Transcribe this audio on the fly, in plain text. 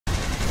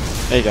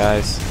Hey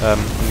guys, I'm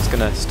just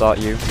gonna start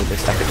you with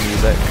this epic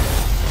music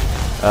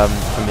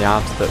from the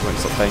ad that won't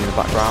stop playing in the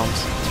background.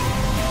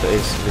 That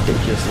is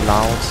ridiculously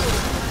loud.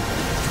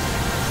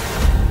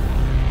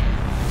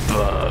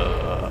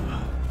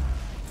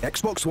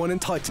 Xbox One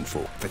and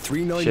Titanfall for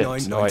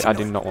 $399.99. Shit, I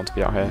do not want to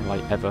be out here,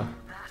 like, ever.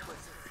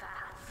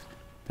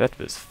 That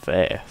was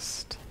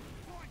fast.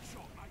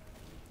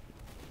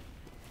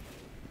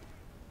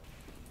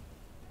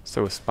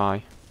 So a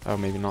spy. Oh,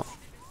 maybe not.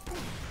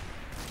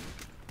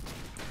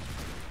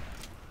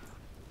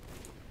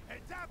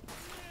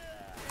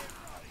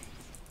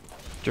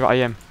 Do I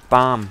am?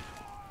 Bam!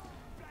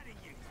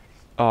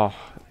 Oh,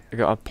 I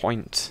got a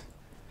point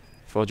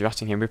for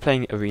drafting him. We're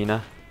playing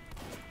arena,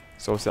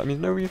 so that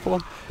means no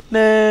respawn.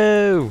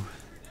 No!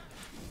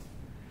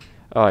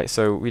 Alright,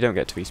 so we don't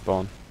get to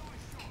respawn,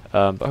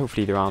 but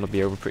hopefully the round will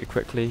be over pretty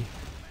quickly.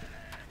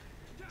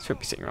 This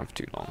won't be sitting around for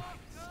too long.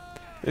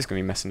 It's going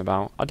to be messing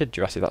about. I did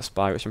Jurassic that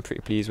spy, which I'm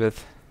pretty pleased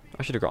with.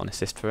 I should have got an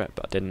assist for it,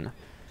 but I didn't.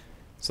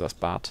 So that's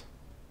bad.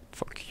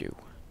 Fuck you,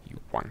 you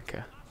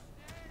wanker.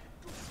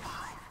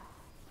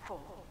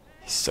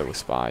 He's so a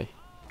spy.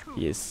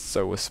 He is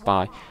so a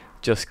spy.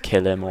 Just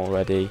kill him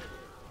already.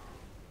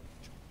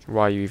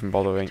 Why are you even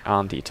bothering?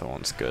 And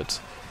Detaunt's good.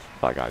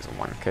 That guy's a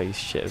wanker, he's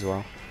shit as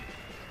well.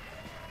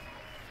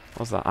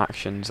 What's that?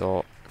 Actions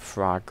or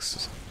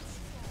frags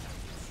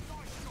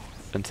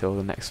until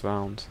the next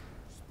round.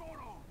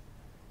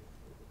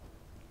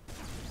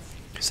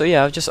 So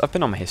yeah, I've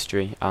been on my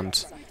history,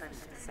 and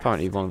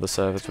apparently one of the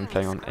servers I've been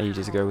playing on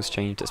ages ago has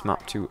changed its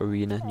map to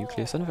Arena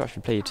Nucleus. I never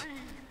actually played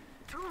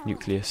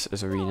Nucleus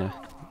as Arena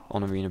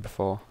on Arena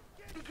before.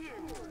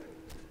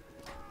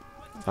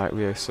 Right,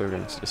 we are so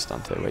going to just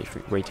stand here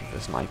waiting for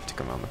this knife to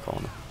come around the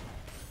corner.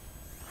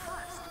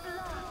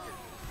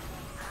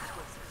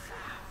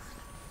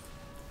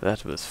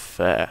 That was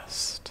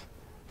fast.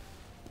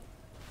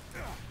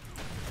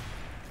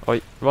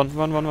 Oi, run,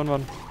 run, run, run,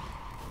 run.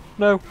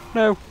 No,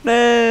 no,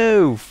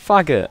 no!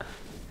 Faggot!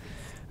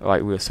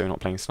 Right, we are so not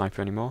playing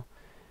sniper anymore.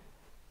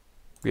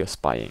 We are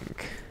spying.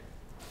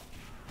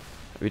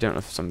 We don't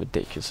have some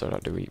ridiculous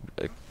setup, do we?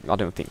 I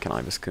don't think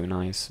Cannabis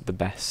Kunai is the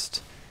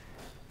best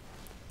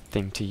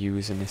thing to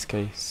use in this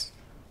case.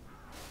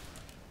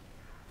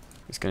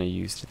 It's going to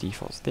use the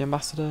defaults of the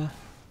ambassador.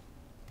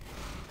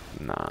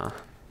 Nah.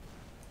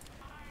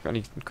 Got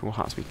any cool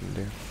hats we can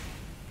do?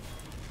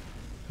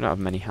 I don't have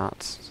many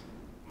hats.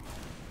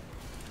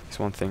 It's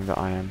one thing that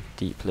I am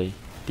deeply,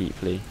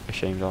 deeply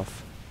ashamed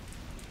of.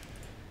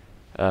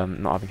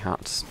 Not having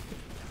hats.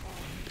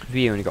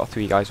 We only got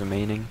 3 guys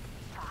remaining.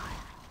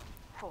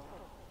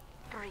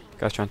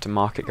 Guys trying to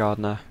market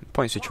Gardener.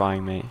 Points for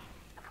trying, mate.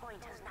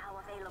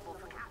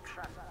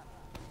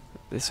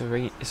 It's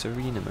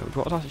arena mode.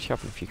 What would actually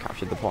happen if you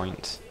captured the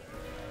point?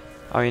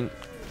 I mean,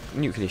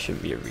 Nuclear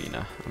shouldn't be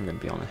arena, I'm going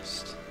to be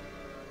honest.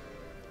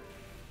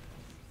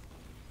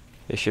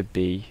 It should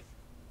be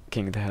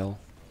King of the Hill.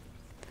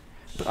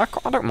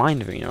 But I don't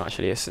mind arena,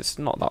 actually. It's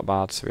not that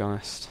bad, to be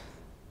honest.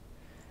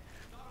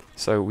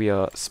 So we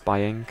are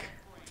spying.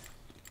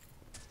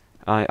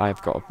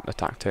 I've got a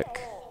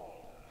tactic.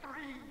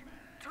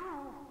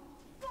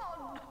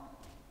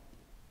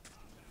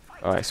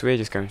 Alright, so we're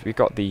just going to... We've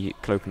got the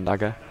Cloak and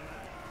Dagger.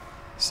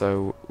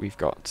 So we've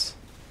got,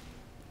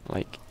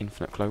 like,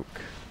 infinite cloak.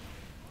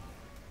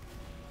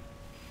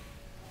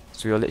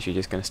 So we are literally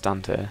just going to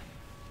stand here.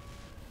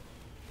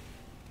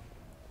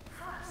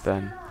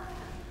 Then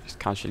just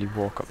casually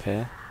walk up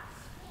here.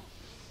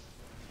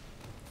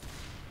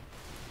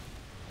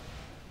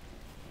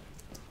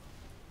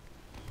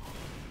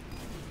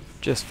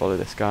 Just follow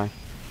this guy.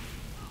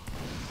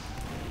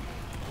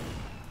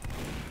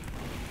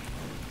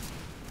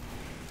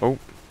 Oh,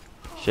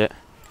 shit.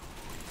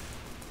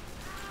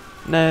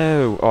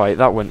 No! Alright,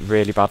 that went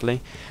really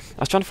badly. I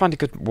was trying to find a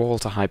good wall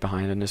to hide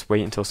behind and just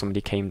wait until somebody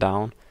came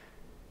down.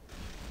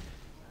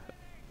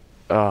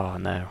 Oh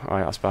no,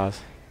 alright, that's bad.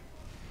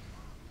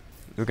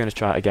 We're going to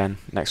try it again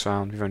next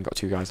round. We've only got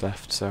 2 guys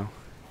left, so...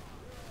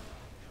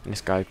 And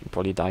this guy will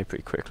probably die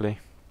pretty quickly.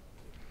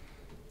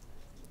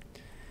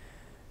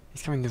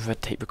 He's carrying the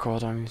red tape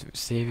recorder, I mean,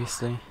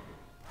 seriously?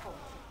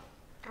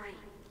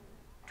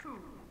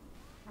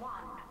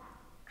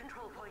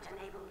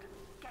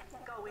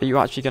 Are you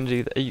actually going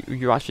to do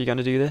you actually going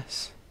to do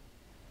this?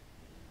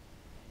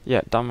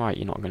 Yeah, damn right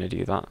you're not going to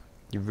do that.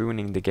 You're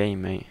ruining the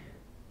game, mate.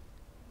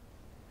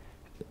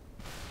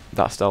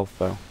 That stealth,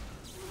 though.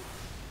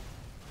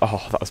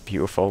 Oh, that was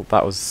beautiful.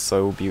 That was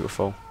so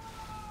beautiful.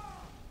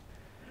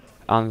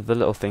 And the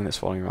little thing that's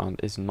falling around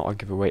is not a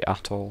giveaway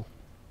at all.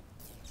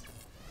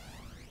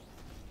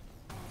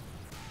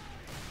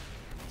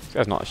 This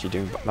guy's not actually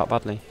doing that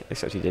badly,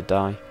 except he did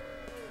die.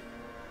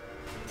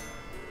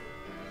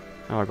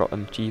 Oh, I got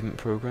an achievement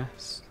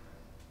progress.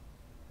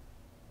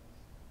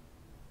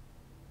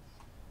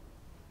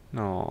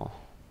 No.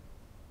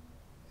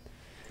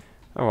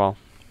 Oh well.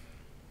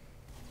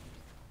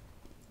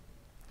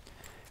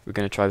 We're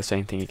going to try the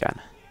same thing again.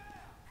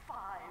 5,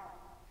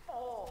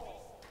 4,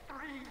 3,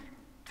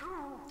 2,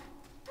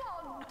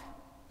 1.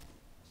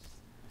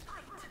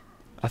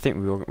 think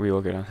we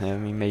will go down here. I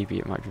mean, maybe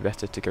it might be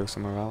better to go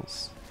somewhere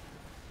else.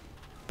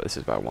 But this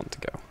is where I want to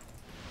go.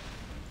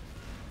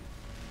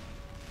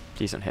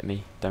 Please don't hit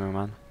me, Demo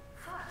Man.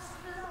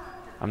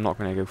 I'm not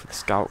going to go for the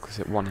scout because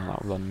it 1 will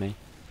outrun me.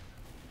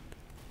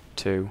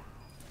 2,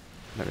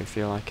 don't really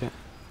feel like it.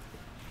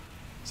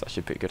 It's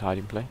actually a pretty good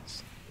hiding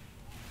place.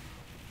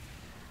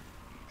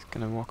 Just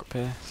going to walk up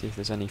here, see if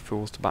there's any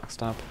fools to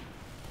backstab.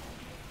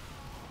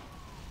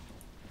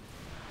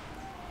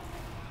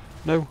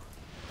 No.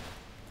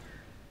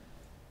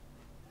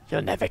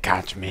 You'll never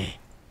catch me.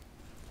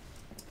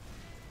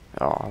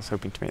 Oh, I was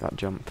hoping to make that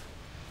jump.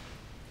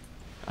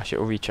 Actually,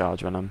 it'll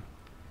recharge when I'm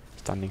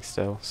standing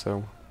still,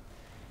 so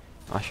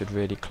I should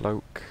really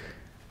cloak.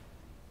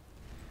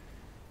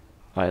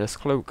 Right, let's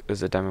cloak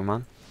as a Demo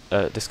Man.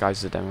 Disguise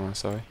as a Demo Man,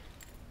 sorry.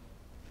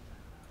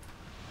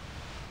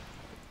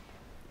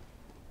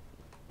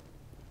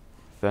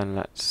 Then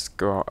let's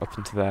go out up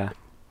into their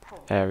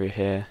area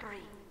here. 3,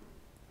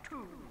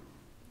 2,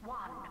 1.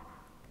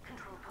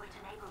 Control point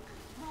enabled.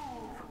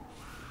 Move.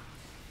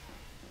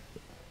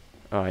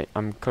 Alright,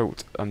 I'm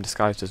cloaked. I'm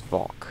disguised as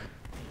Vok.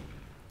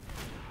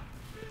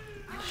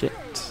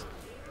 Shit.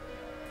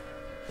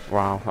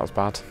 Wow, that was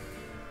bad.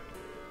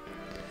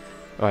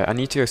 Right, I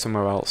need to go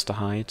somewhere else to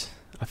hide,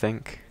 I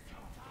think.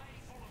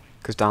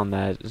 Because down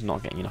there is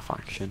not getting enough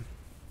action.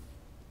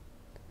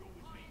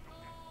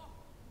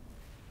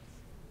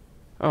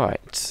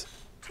 Alright.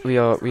 We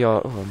are,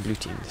 oh, I'm blue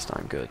team this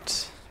time, good.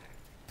 5,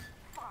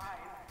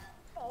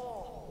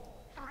 4,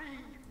 3,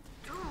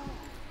 2, 1.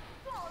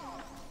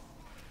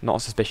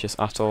 Not suspicious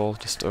at all,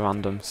 just a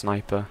random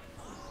sniper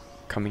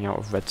coming out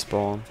of red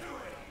spawn.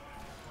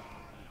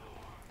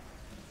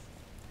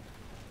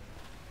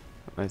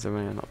 There's a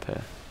man up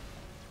here.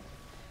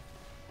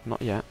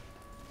 Not yet.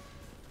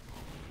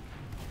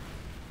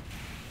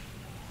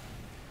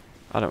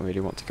 I don't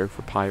really want to go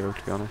for pyro,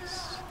 to be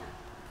honest.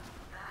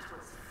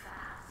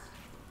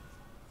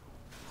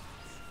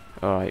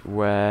 Alright,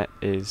 where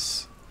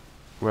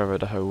are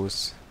the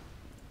hoes?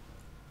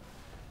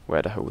 Where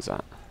are the hoes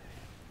at?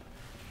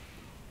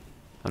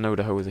 I know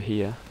the hoes are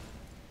here.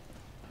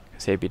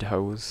 Because here be the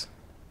hoes.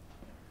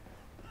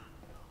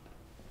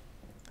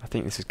 I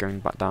think this is going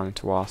back down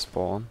into our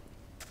spawn.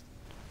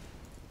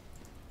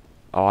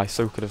 Oh, I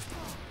so could have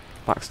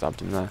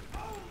backstabbed him there.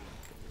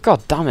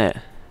 God damn it!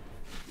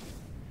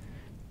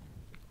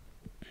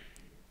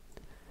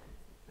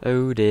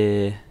 Oh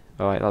dear.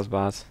 Alright, that was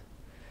bad.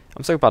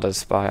 I'm so bad as a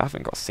spy, I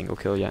haven't got a single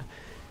kill yet.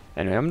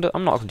 Anyway,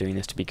 I'm not doing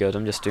this to be good,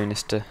 I'm just doing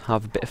this to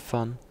have a bit of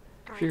fun.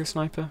 Should we go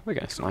sniper? We're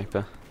going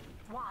sniper.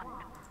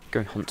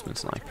 Going huntsman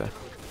sniper.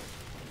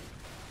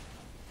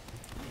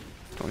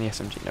 Don't want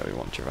the SMG? No, we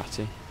want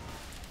r.i.p. And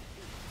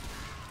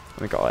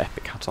we got our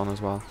epic hat on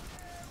as well.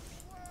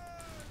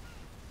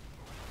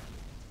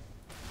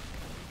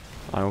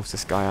 I what's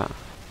this guy at?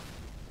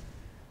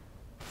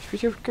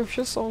 Should we go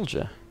for a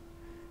soldier?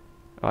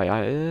 Oh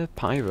yeah,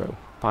 pyro.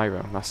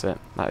 Pyro, that's it.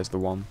 That is the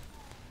one.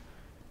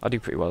 I do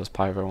pretty well as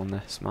pyro on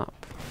this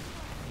map.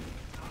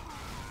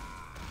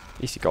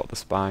 At least he got the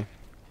spy.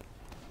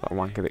 That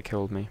wanker that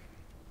killed me.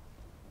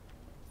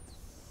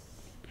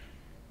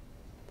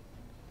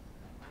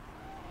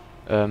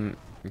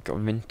 We've got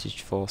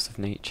vintage force of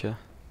nature.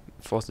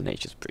 Force of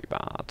nature's pretty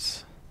bad.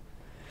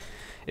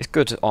 It's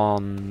good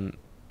on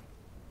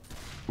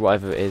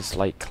whatever it is,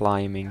 like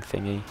climbing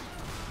thingy.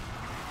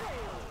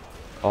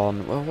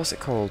 On, well, what's it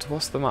called?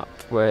 What's the map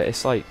where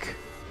it's like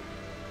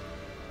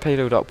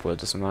payload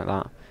upwards or something like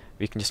that?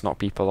 You can just knock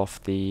people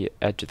off the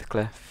edge of the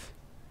cliff.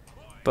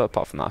 But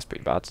apart from that, it's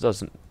pretty bad. It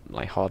doesn't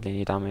like hardly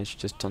any damage,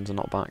 just tons of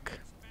knockback.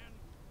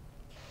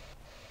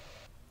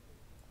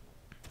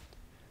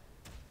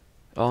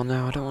 Oh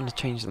no, I don't want to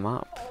change the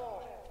map.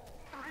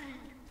 3,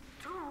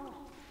 2,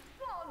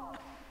 1.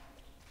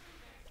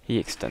 He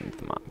extended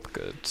the map,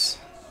 good.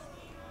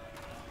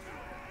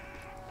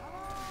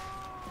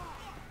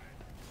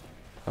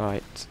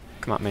 Alright,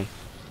 come at me.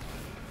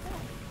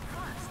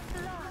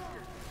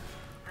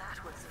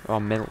 Oh,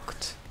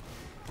 milked.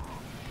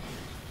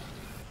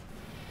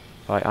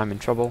 Right, I'm in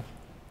trouble.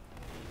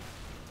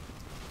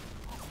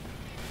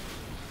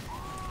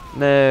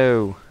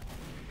 No!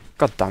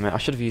 God damn it, I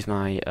should have used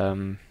my,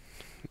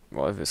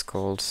 whatever it's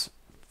called,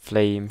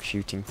 flame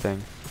shooting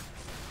thing.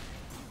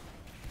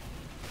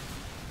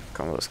 Can't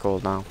remember what it's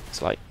called now.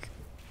 It's like,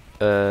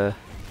 I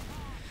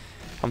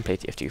haven't played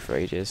TF2 for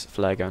ages.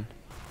 Flare gun.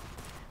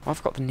 Oh,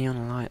 I've got the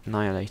Neon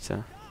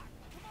Annihilator.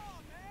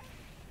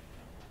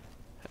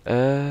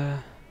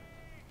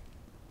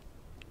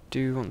 Do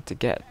you want to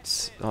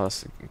get... Oh,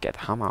 let's get the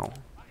ham out.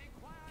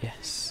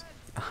 Yes.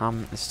 The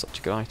ham is such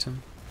a good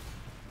item.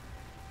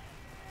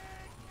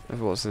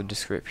 What's the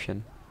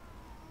description?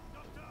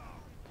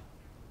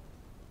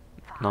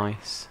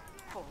 Nice.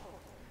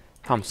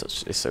 Ham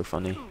is so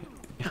funny.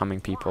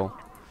 Hamming people.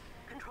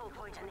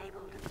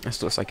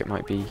 This looks like it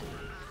might be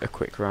a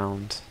quick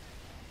round.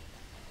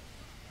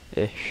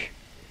 Ish.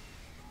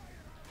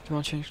 Do you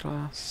want to change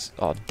class?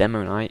 Oh,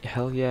 Demo Knight,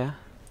 hell yeah.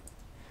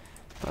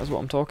 That is what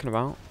I'm talking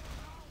about.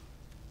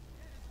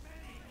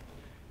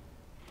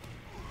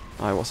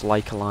 Alright, what's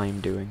like a lime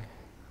doing?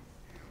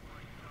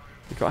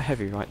 You got a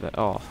heavy right there.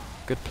 Oh,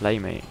 good play,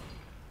 mate.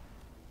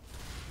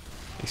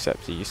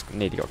 Except you just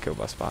nearly got killed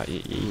by a spy.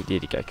 You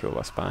did get killed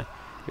by a spy.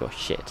 You're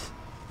shit.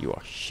 You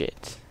are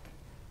shit.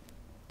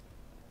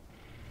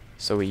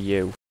 So are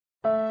you.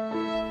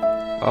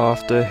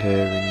 After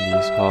hearing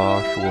these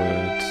harsh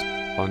words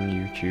on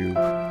YouTube,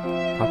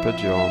 Papa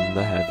John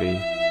the Heavy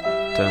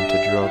turned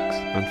to drugs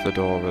and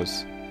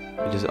fedoras.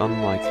 It is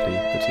unlikely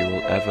that he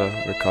will ever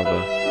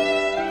recover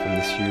from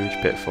this huge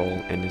pitfall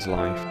in his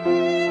life.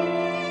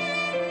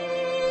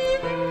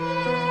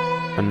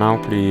 And now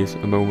please,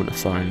 a moment of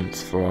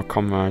silence for our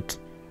comrade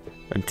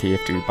and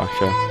TF2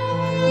 basher,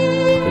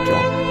 Papa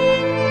John.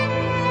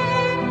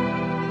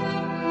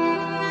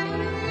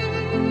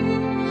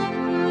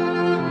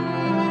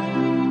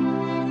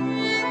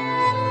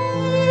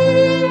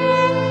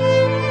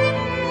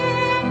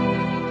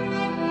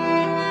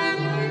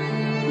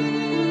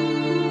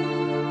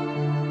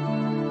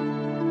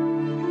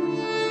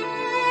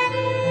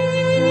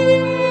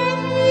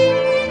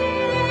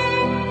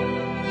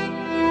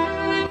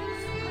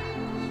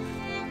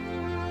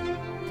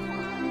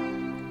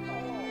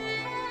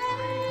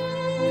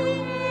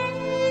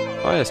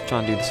 Oh, let's try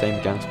and do the same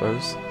again, I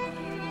suppose.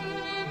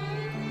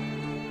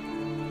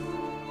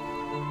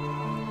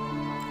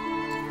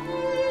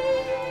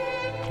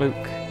 Cloak.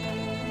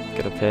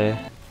 Get up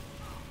here.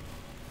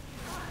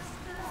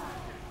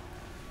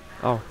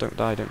 Oh, don't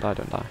die, don't die,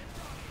 don't die.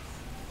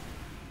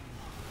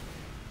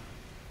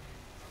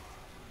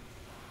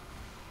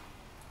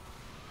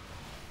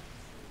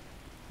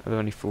 Are there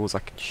any fools I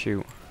can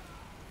shoot?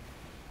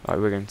 Right,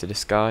 we're going to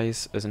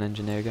disguise as an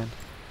engineer again.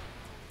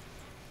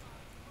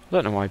 I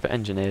don't know why, but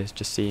engineers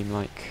just seem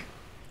like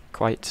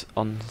quite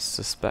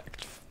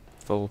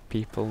unsuspectful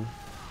people.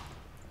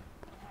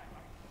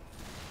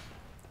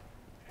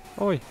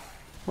 Oi,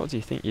 what do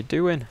you think you're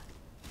doing?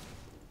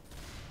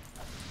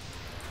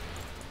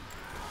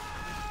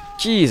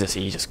 Jesus,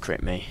 he just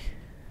crit me.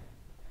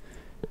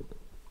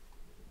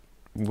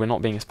 We're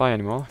not being a spy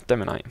anymore,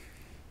 Demonite.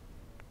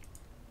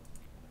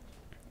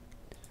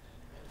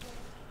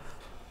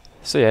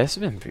 So yeah, it's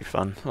been pretty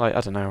fun. Like,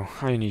 I don't know,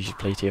 I only usually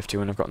play TF2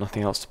 when I've got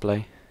nothing else to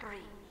play.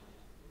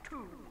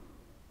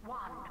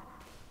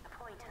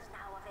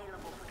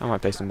 I might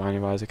play some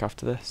Binding of Isaac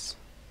after this.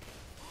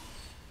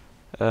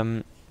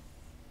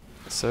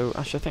 So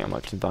actually, I think I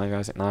might play some Binding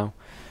of Isaac now.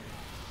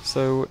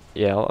 So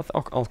yeah,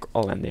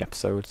 I'll end the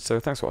episode. So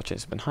thanks for watching.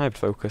 It's been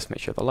HybridFocus. Make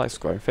sure to like,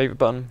 subscribe, and favourite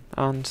button,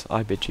 and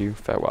I bid you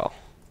farewell.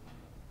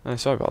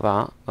 Sorry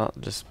about that.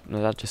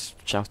 That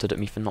just shouted at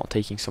me for not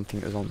taking something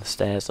that was on the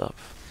stairs up.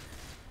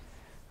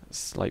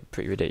 It's like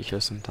pretty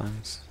ridiculous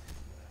sometimes.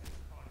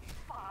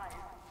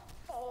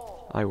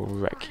 I will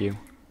wreck you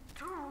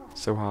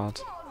so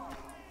hard.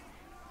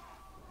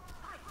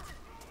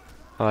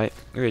 Alright,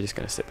 we're just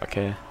going to sit back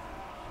here.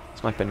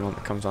 Snipe anyone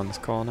that comes around this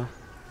corner.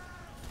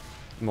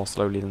 More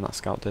slowly than that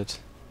scout did.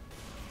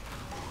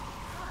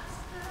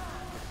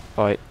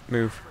 Alright,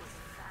 move.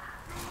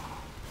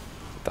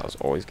 That was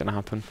always going to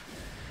happen.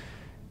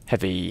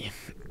 Heavy.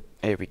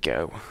 Here we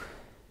go.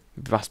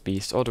 Brass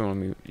Beast. Oh, I don't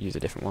want to use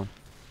a different one.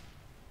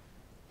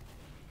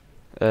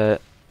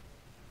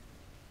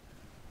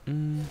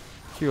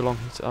 Too long.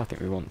 I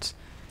think we want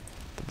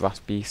the Brass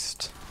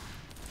Beast.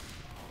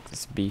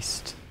 This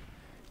Beast.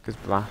 Because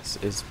brass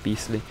is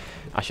beastly.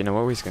 Actually, no,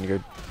 we're always going to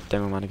go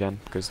Demo Man again,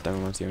 because Demo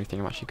Man's the only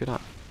thing I'm actually good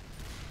at.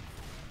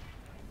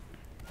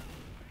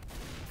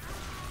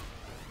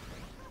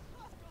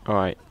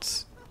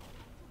 Alright.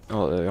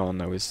 Oh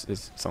no,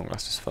 his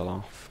sunglasses fell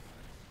off.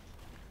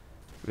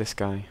 This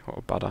guy, what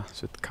a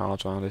badass with the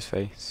cards around his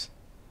face.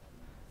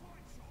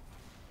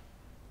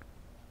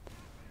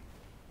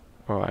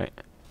 Alright,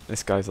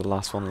 this guy's the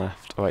last one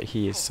left. Alright,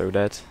 he is so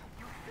dead.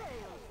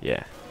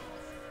 Yeah.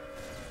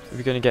 Are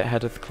we going to get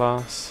ahead of the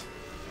class?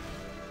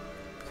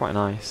 Quite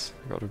nice,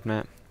 I've got to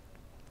admit.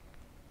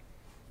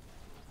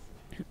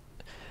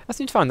 I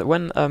seem to find that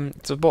when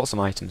so I've bought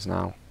some items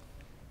now,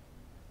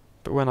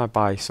 but when I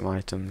buy some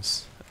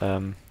items,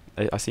 I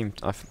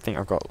think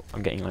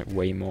I'm getting like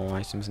way more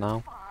items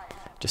now,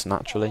 just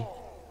naturally.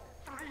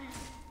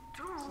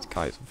 This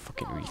guy's a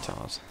fucking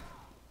retard.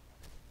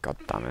 God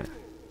damn it.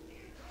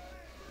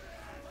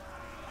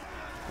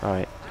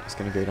 Alright, just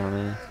gonna go down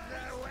here,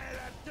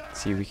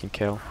 see who we can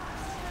kill.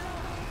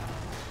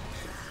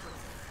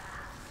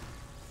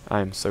 I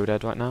am so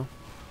dead right now.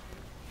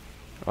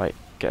 Right,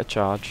 get a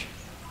charge.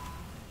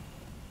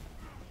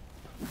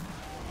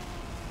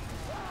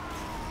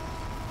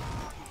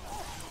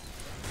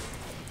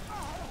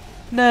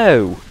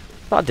 No!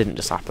 That didn't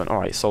just happen.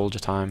 Alright, soldier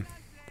time.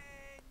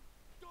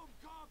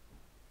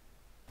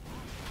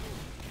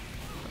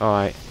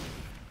 Alright.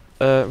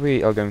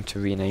 We are going to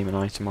rename an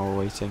item while we're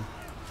waiting.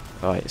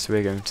 Alright, so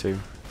we're going to...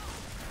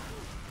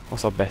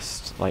 What's our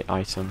best, like,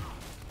 item?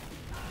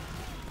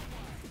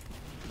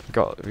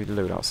 We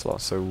load out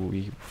slots, so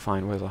we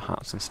find where's our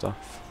hats and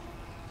stuff.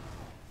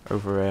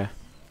 Over here.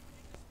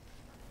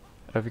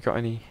 Have we got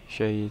any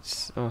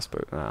shades? Oh, I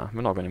suppose, nah,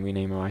 we're not going to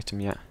rename our item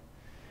yet.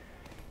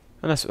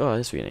 Unless, oh,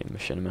 let's rename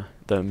Machinima.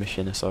 The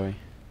Machina, sorry.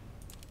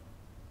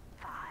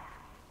 5,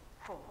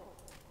 4,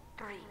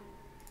 3.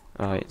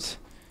 Right.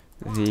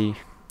 The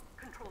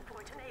Control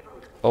point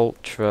enabled.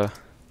 Ultra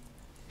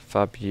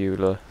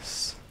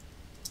Fabulous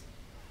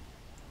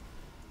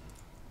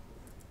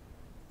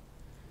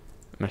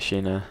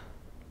Machina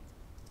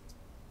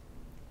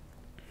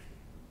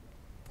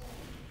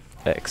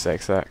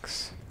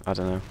XXX. I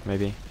don't know,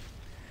 maybe.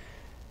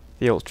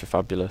 The Ultra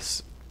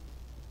Fabulous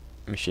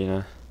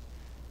Machina.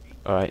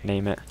 Alright,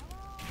 name it.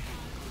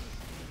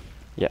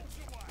 Yep.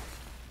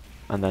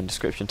 And then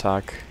description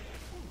tag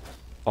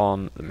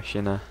on the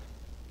Machina.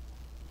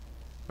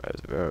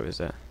 Where is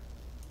it?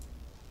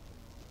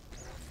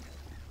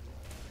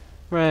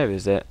 Where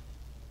is it?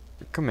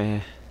 Come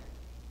here.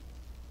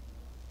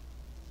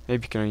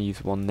 Maybe you can only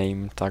use one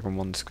name tag and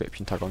one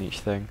description tag on each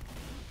thing.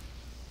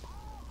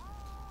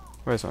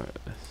 Where's my...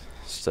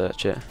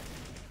 search it.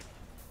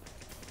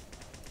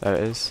 There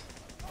it is.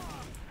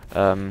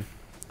 Victory.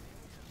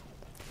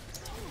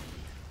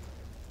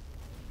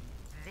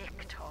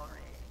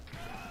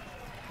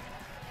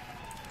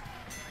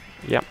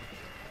 Yep.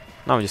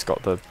 Now we just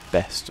got the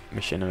best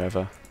Machina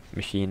ever.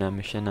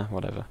 Machina,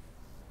 whatever.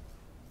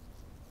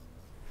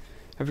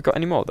 Have we got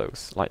any more of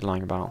those, like,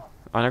 lying about?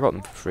 And I got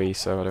them for free,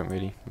 so I don't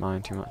really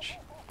mind too much.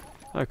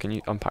 Oh, can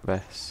you unpack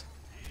this?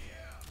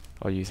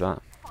 I'll use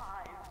that. 5,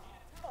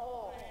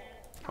 4,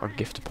 Or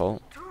gift a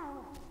pult. 2.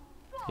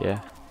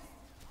 Yeah.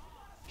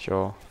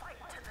 Sure. Fight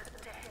to the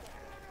death.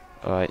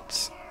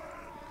 Alright.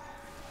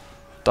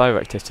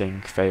 Direct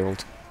hitting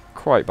failed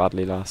quite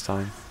badly last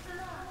time.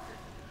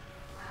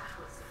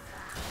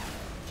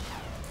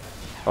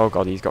 Oh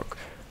god, he's got...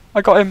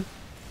 I got him!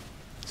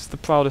 It's the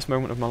proudest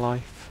moment of my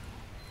life.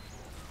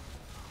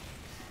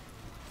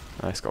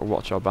 I just gotta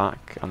watch our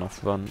back and our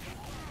front.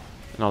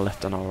 And our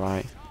left and our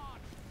right.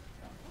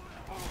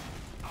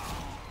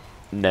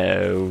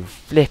 No.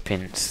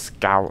 Flippin'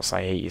 scouts,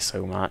 I hate you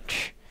so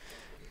much.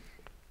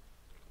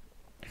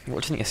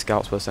 What do you think a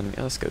scout's worth sending me?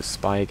 Oh, let's go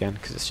spy again,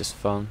 because it's just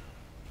fun.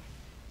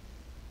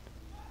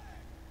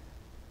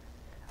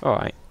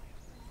 Alright.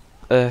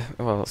 What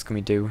else can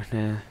we do?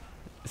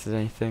 Is there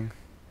anything?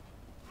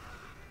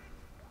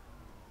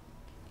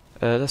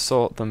 Let's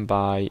sort them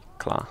by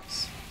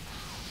class.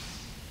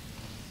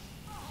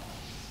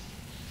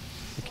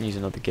 We can use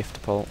another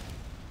gift pult.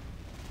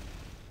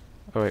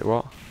 Oh wait,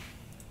 what?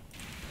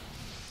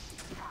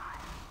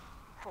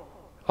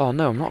 Oh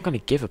no, I'm not going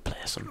to give a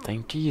player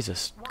something.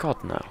 Jesus,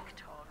 God no.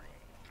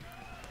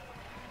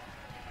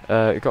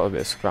 We've got a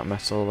bit of scrap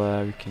metal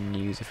there we can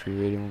use if we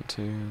really want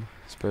to,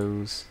 I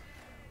suppose.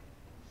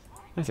 I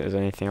don't think there's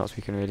anything else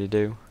we can really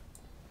do.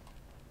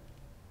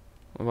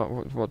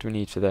 What do we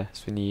need for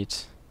this? We need...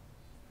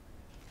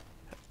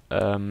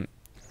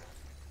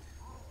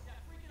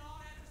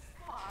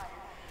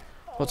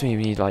 what do we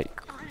need? Like,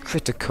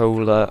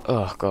 Criticola.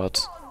 Oh god.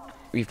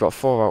 We've got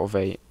 4 out of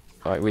 8.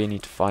 Right, we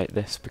need to fight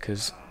this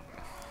because...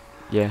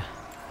 yeah.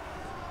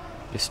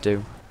 Just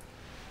do.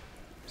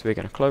 So we're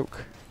going to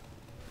cloak.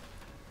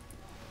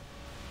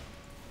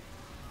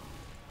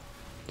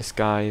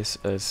 Disguise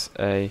as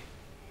a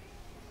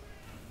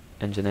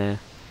engineer.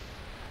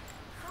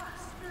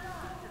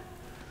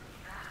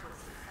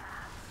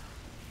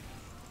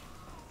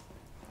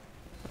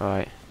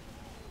 Alright.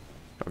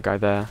 Got a guy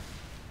there.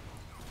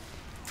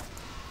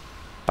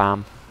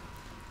 Bam.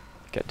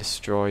 Get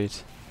destroyed.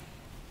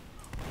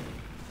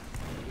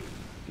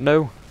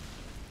 No!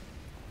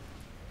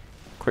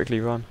 Quickly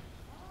run.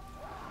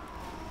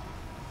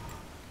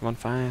 Run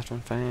fast,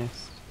 run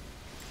fast.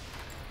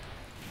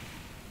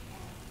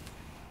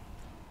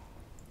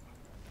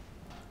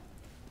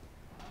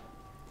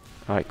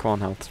 Alright, corn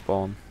health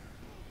spawn.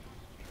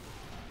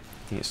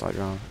 I think it's like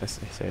around this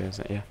area,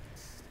 isn't it? Yeah.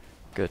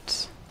 Good.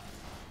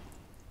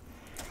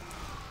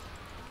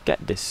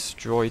 Get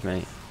destroyed,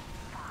 mate.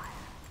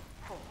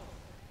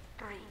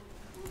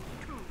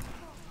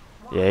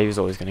 Yeah, he was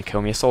always going to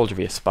kill me. A soldier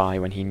be a spy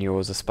when he knew I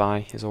was a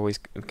spy is always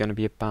going to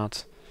be a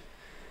bad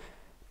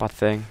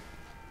thing.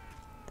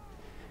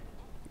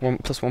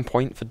 +1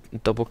 point for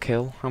double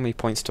kill. How many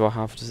points do I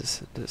have?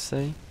 Does it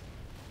say?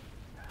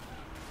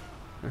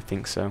 I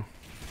think so.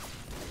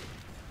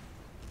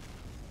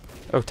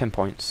 Oh, 10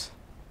 points.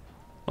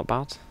 Not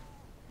bad.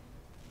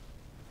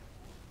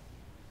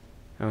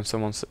 Oh,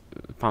 and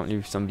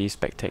apparently somebody's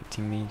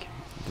spectating me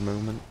at the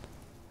moment.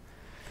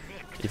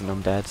 Even though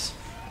I'm dead.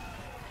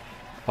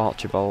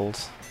 Archibald.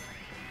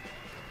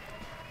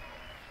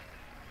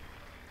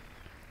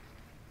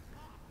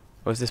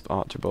 Or is this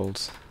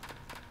Archibald's?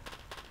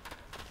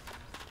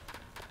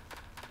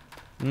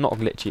 Not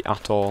glitchy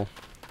at all.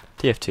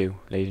 TF2,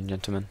 ladies and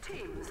gentlemen.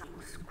 Teams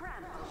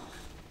scramble.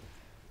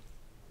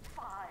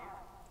 5,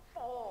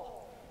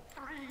 4,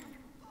 3,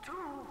 2, 1.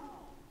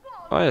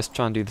 Oh, let's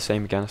try and do the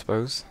same again, I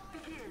suppose.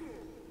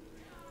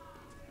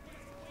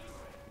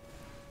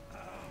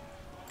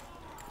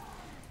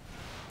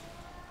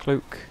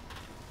 Cloak.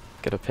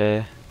 Get up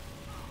here.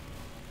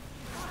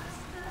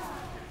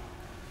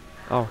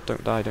 Oh,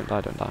 don't die, don't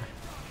die, don't die.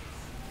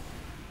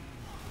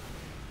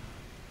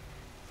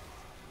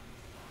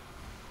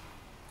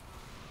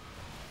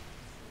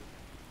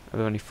 Are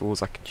there any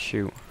fools I can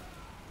shoot?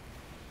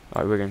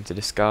 Alright, we're going to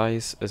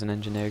disguise as an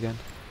engineer again.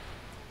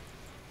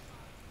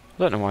 I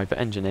don't know why, but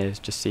engineers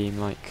just seem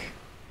like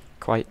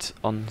quite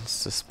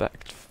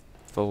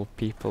unsuspectful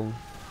people.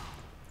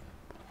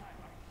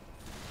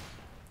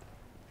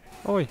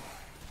 Oi,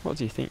 what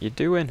do you think you're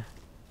doing?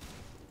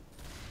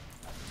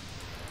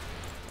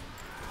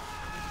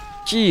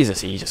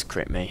 Jesus, he just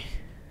crit me.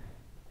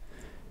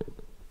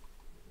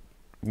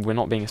 We're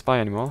not being a spy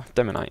anymore.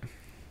 Demonite.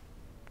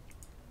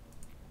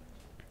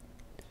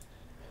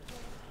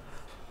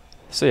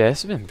 So yeah,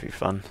 it's been pretty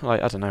fun.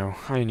 Like, I don't know,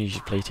 I only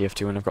usually play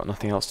TF2 when I've got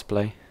nothing else to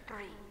play.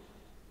 3,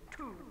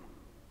 2,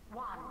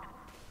 1.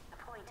 The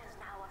point is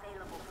now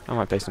available. I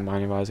might play some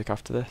Binding of Isaac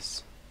after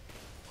this.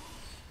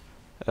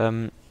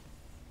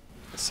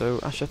 So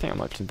actually I think I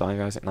might play some Binding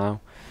of Isaac now.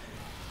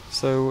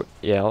 So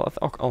yeah,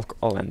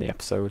 I'll end the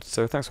episode.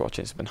 So thanks for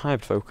watching, it's been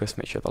HybridFocus.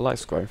 Make sure to like,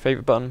 subscribe, and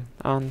favourite button,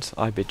 and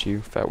I bid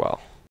you farewell.